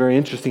 15, something very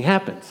interesting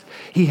happens.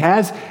 He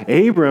has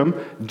Abram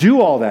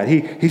do all that.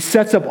 He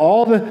sets up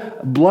all the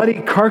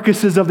bloody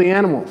carcasses of the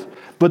animals.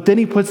 But then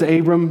he puts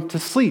Abram to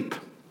sleep,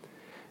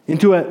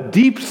 into a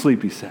deep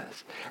sleep, he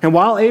says. And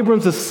while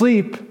Abram's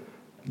asleep,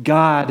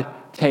 God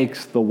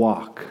takes the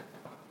walk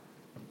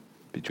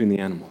between the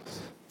animals.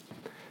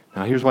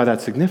 Now here's why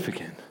that's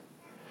significant.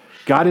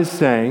 God is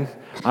saying,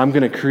 I'm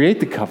going to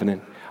create the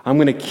covenant. I'm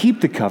going to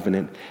keep the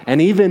covenant.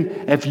 And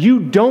even if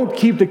you don't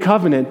keep the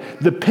covenant,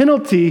 the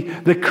penalty,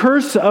 the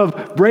curse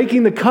of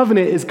breaking the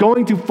covenant is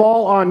going to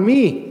fall on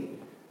me.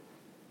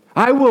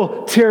 I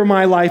will tear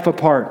my life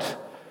apart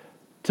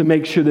to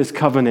make sure this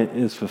covenant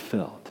is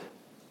fulfilled.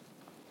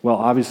 Well,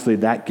 obviously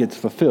that gets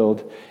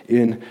fulfilled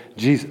in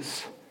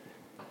Jesus.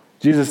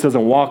 Jesus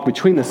doesn't walk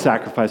between the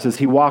sacrifices.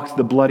 He walks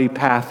the bloody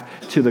path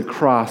to the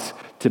cross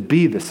to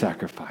be the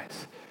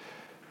sacrifice.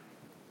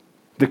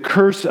 The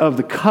curse of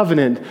the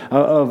covenant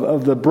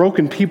of the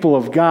broken people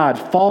of God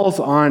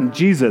falls on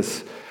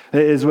Jesus,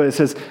 is what it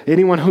says.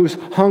 Anyone who's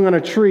hung on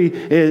a tree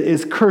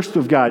is cursed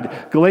of God.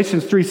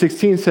 Galatians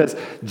 3:16 says,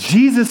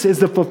 Jesus is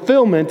the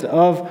fulfillment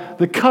of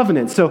the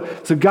covenant. So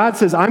God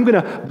says, I'm going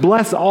to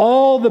bless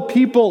all the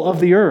people of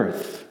the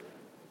earth.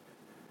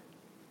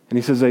 And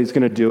he says that he's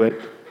going to do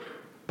it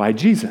by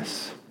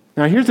Jesus.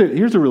 Now here's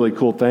a really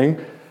cool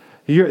thing.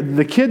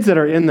 The kids that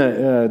are in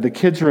the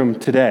kids' room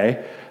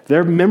today,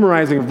 they're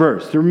memorizing a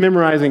verse. They're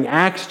memorizing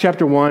Acts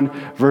chapter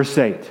 1, verse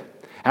 8.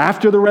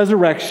 After the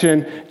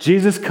resurrection,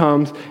 Jesus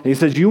comes and he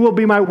says, you will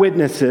be my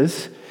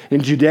witnesses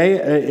in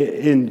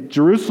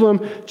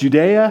Jerusalem,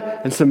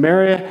 Judea, and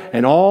Samaria,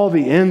 and all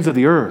the ends of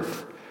the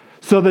earth.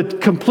 So the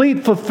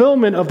complete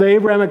fulfillment of the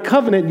Abrahamic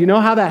covenant, you know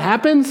how that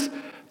happens?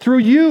 Through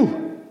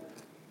you.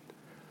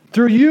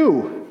 Through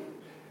you.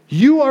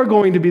 You are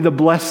going to be the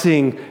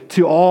blessing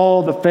to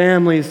all the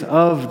families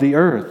of the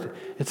earth.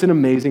 It's an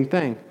amazing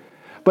thing.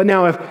 But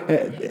now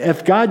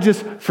if God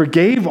just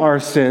forgave our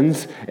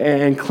sins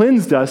and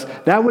cleansed us,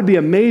 that would be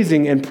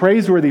amazing and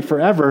praiseworthy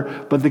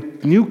forever. But the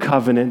new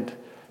covenant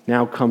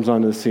now comes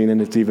onto the scene,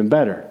 and it's even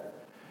better.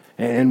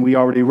 And we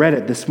already read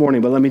it this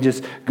morning, but let me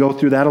just go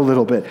through that a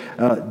little bit.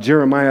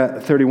 Jeremiah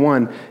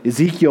 31,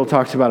 Ezekiel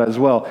talks about it as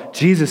well.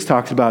 Jesus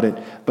talks about it,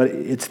 but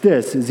it's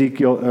this,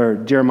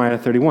 Jeremiah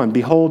 31.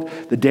 Behold,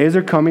 the days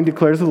are coming,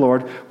 declares the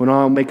Lord, when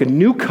I'll make a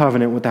new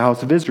covenant with the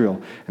house of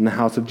Israel and the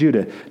house of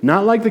Judah.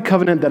 Not like the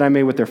covenant that I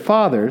made with their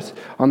fathers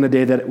on the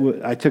day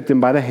that I took them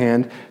by the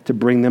hand to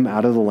bring them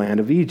out of the land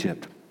of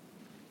Egypt.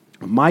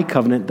 My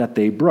covenant that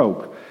they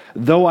broke,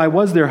 though I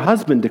was their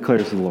husband,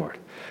 declares the Lord.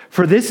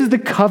 For this is the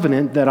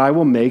covenant that I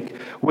will make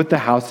with the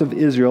house of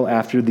Israel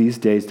after these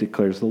days,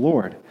 declares the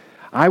Lord.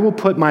 I will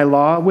put my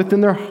law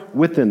within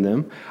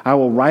them. I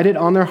will write it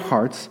on their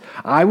hearts.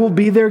 I will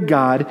be their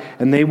God,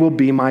 and they will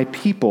be my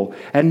people.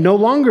 And no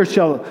longer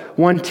shall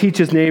one teach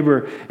his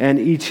neighbor and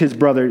each his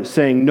brother,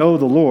 saying, Know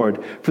the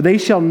Lord. For they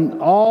shall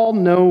all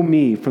know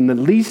me, from the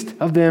least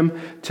of them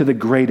to the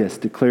greatest,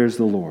 declares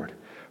the Lord.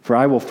 For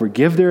I will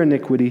forgive their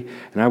iniquity,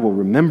 and I will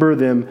remember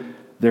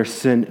their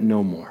sin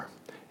no more.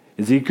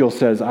 Ezekiel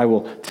says, I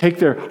will take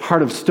their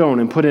heart of stone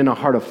and put in a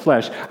heart of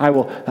flesh. I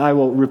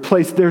will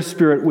replace their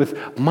spirit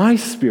with my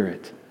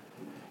spirit.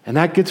 And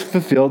that gets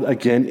fulfilled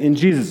again in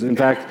Jesus. In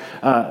fact,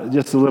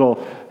 just a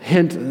little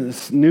hint,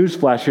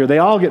 newsflash here, they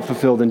all get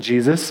fulfilled in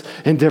Jesus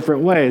in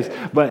different ways.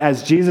 But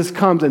as Jesus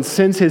comes and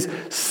sends his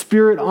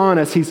Spirit on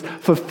us, he's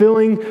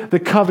fulfilling the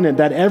covenant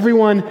that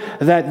everyone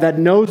that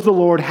knows the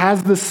Lord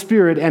has the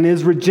Spirit and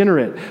is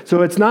regenerate.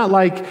 So it's not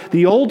like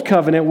the old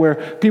covenant where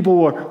people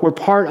were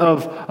part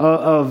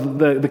of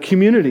the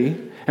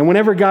community. And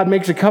whenever God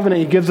makes a covenant,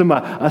 he gives them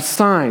a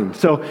sign.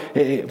 So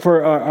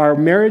for our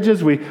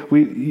marriages, we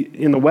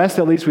in the West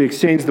at least, we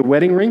exchange the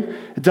wedding ring.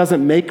 It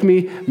doesn't make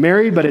me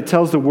married, but it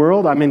tells the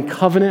world I'm in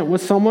covenant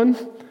with someone.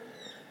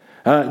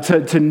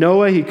 To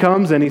Noah, he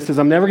comes and he says,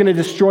 I'm never going to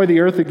destroy the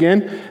earth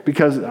again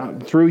because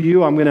through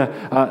you I'm going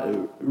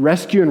to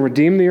rescue and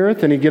redeem the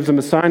earth. And he gives them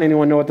a sign.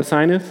 Anyone know what the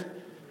sign is?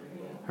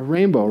 A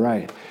rainbow,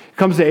 right.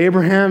 Comes to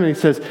Abraham and he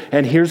says,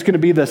 and here's going to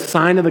be the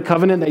sign of the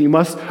covenant that you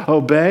must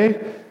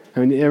obey. I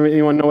mean,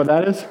 anyone know what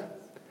that is?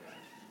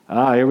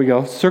 Here we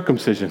go.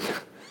 Circumcision.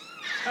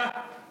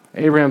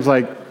 Abraham's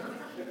like,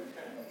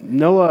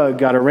 Noah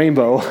got a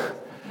rainbow.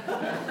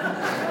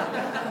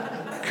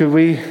 Could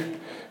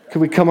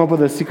we come up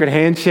with a secret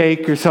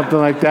handshake or something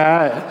like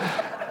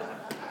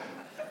that?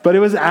 But it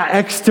was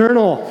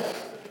external.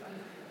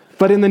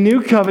 But in the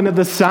new covenant,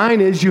 the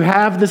sign is you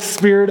have the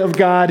Spirit of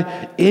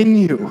God in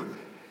you.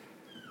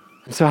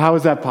 And so how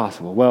is that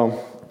possible?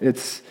 Well,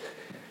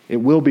 it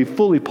will be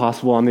fully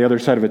possible on the other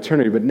side of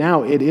eternity, but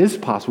now it is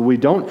possible. We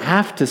don't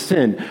have to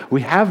sin.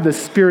 We have the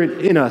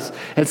Spirit in us.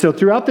 And so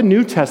throughout the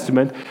New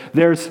Testament,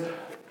 there's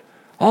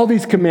all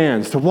these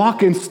commands to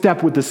walk in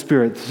step with the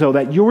Spirit so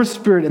that your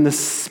spirit and the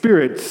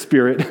Spirit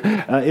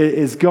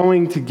is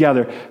going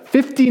together.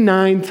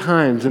 59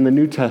 times in the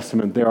New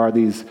Testament, there are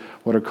these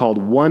what are called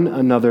one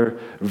another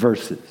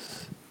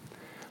verses.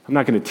 I'm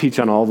not going to teach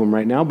on all of them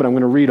right now, but I'm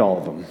going to read all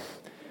of them.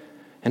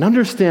 And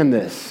understand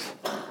this.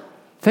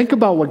 Think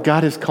about what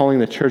God is calling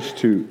the church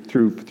to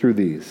through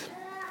these.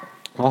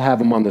 I'll have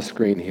them on the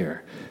screen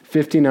here.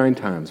 59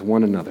 times,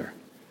 one another.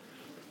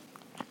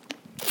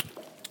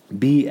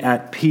 Be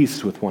at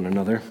peace with one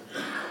another.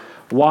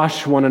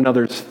 Wash one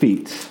another's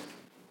feet.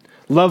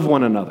 Love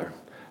one another.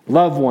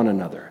 Love one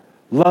another.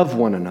 Love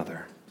one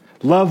another.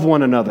 Love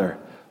one another.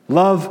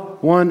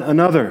 Love one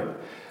another.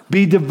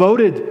 Be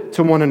devoted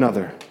to one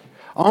another.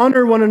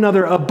 Honor one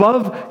another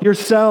above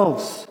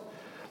yourselves.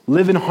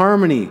 Live in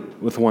harmony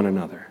with one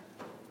another.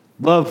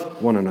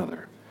 Love one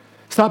another.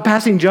 Stop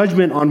passing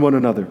judgment on one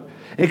another.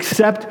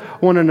 Accept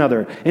one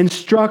another.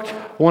 Instruct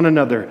one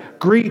another.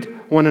 Greet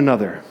one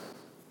another.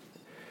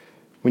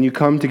 When you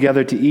come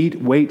together to eat,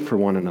 wait for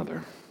one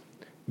another.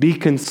 Be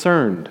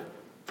concerned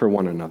for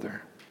one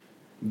another.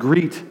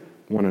 Greet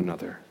one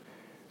another.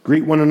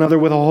 Greet one another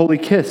with a holy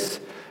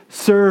kiss.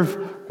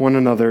 Serve one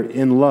another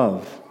in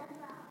love.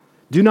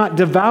 Do not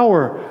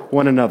devour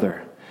one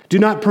another. Do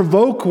not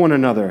provoke one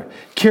another.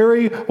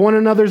 Carry one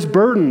another's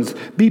burdens.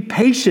 Be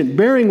patient,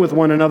 bearing with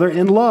one another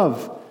in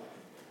love.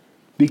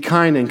 Be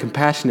kind and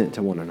compassionate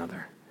to one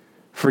another.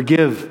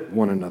 Forgive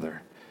one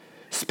another.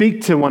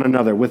 Speak to one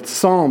another with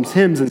psalms,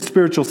 hymns, and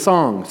spiritual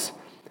songs.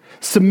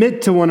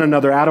 Submit to one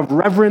another out of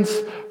reverence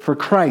for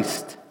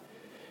Christ.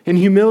 In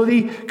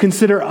humility,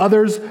 consider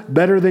others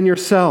better than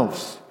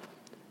yourselves.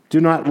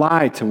 Do not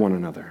lie to one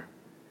another.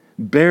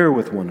 Bear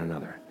with one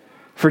another.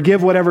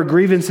 Forgive whatever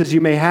grievances you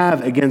may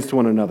have against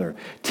one another.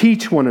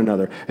 Teach one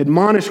another.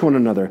 Admonish one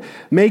another.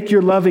 Make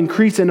your love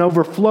increase and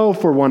overflow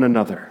for one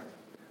another.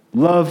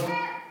 Love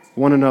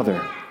one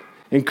another.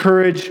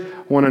 Encourage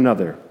one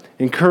another.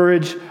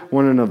 Encourage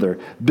one another.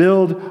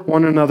 Build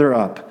one another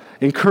up.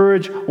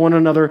 Encourage one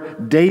another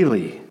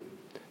daily.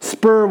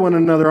 Spur one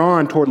another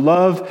on toward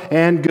love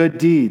and good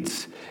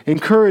deeds.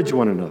 Encourage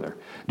one another.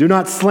 Do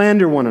not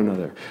slander one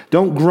another.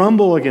 Don't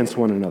grumble against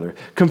one another.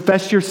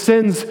 Confess your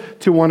sins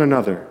to one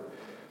another.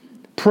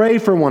 Pray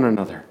for one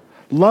another.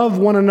 Love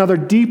one another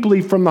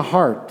deeply from the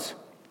heart.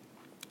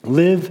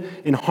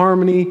 Live in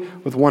harmony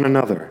with one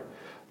another.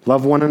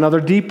 Love one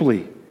another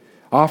deeply.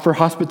 Offer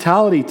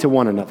hospitality to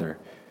one another.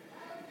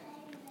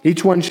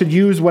 Each one should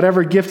use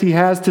whatever gift he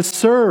has to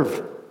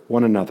serve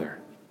one another.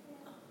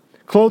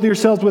 Clothe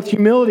yourselves with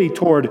humility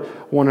toward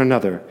one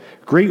another.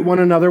 Greet one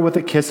another with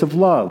a kiss of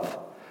love.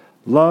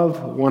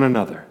 Love one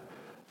another.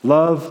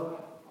 Love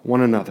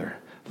one another.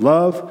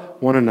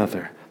 Love one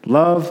another.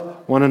 Love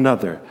one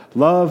another.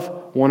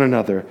 Love one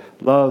another.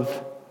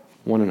 Love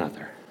one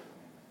another.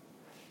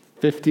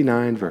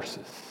 59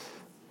 verses.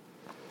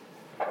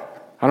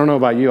 I don't know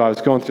about you. I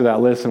was going through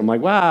that list and I'm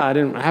like, wow, I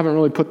haven't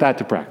really put that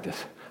to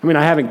practice. I mean,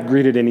 I haven't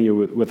greeted any of you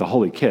with a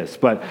holy kiss,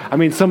 but I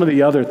mean some of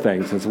the other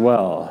things as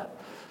well.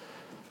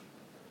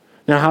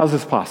 Now, how is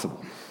this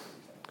possible?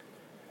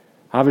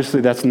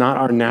 Obviously, that's not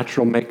our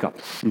natural makeup.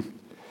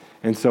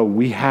 And so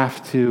we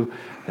have to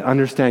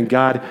understand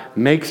God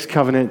makes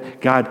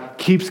covenant, God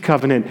keeps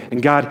covenant,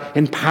 and God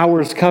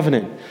empowers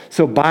covenant.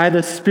 So by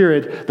the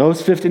Spirit,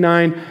 those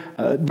 59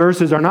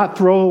 verses are not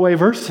throwaway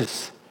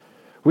verses.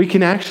 We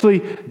can actually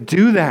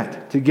do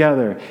that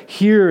together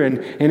here and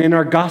in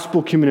our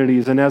gospel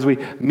communities and as we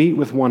meet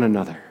with one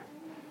another.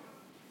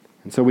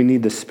 And so we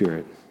need the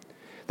Spirit.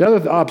 The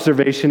other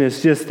observation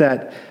is just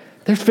that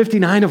there's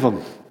 59 of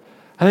them.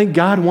 I think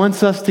God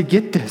wants us to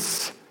get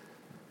this.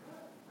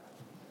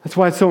 That's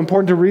why it's so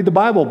important to read the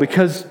Bible,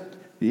 because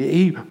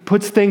He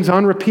puts things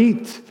on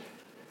repeat.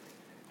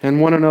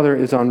 And one another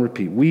is on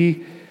repeat.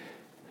 We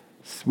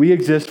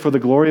exist for the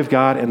glory of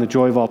God and the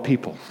joy of all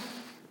people.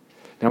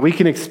 Now, we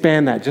can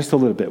expand that just a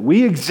little bit.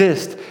 We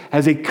exist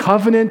as a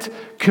covenant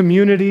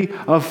community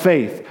of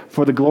faith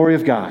for the glory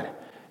of God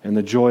and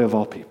the joy of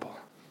all people.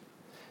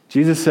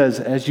 Jesus says,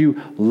 as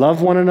you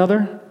love one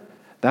another,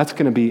 that's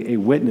going to be a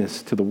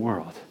witness to the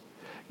world.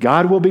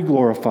 God will be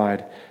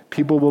glorified.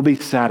 People will be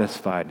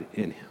satisfied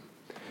in Him.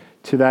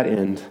 To that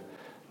end,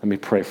 let me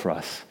pray for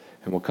us,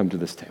 and we'll come to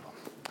this table.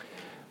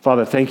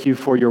 Father, thank you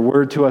for your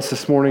word to us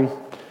this morning.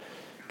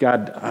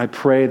 God, I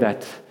pray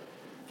that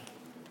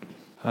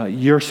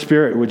your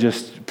Spirit would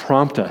just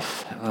prompt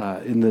us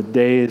in the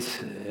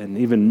days and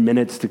even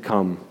minutes to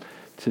come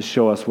to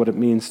show us what it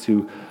means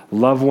to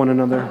love one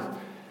another,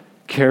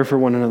 care for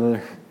one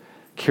another,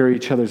 carry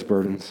each other's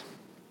burdens.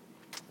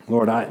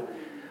 Lord,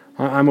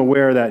 I'm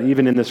aware that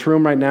even in this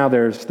room right now,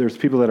 there's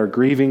people that are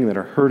grieving, that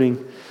are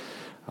hurting.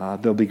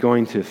 They'll be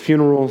going to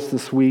funerals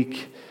this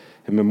week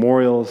and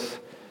memorials.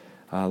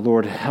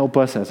 Lord, help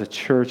us as a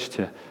church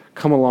to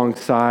come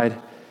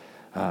alongside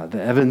the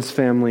Evans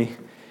family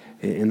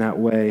in that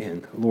way.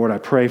 And Lord, I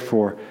pray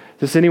for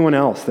just anyone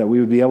else that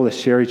we would be able to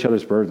share each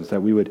other's burdens, that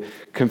we would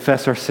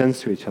confess our sins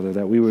to each other,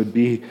 that we would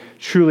be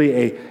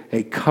truly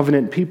a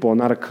covenant people,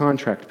 not a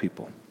contract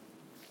people.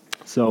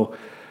 So,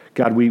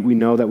 God, we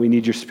know that we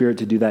need your Spirit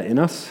to do that in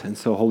us. And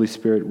so, Holy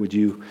Spirit, would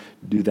you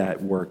do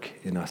that work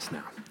in us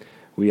now?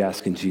 We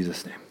ask in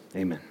Jesus' name.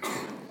 Amen.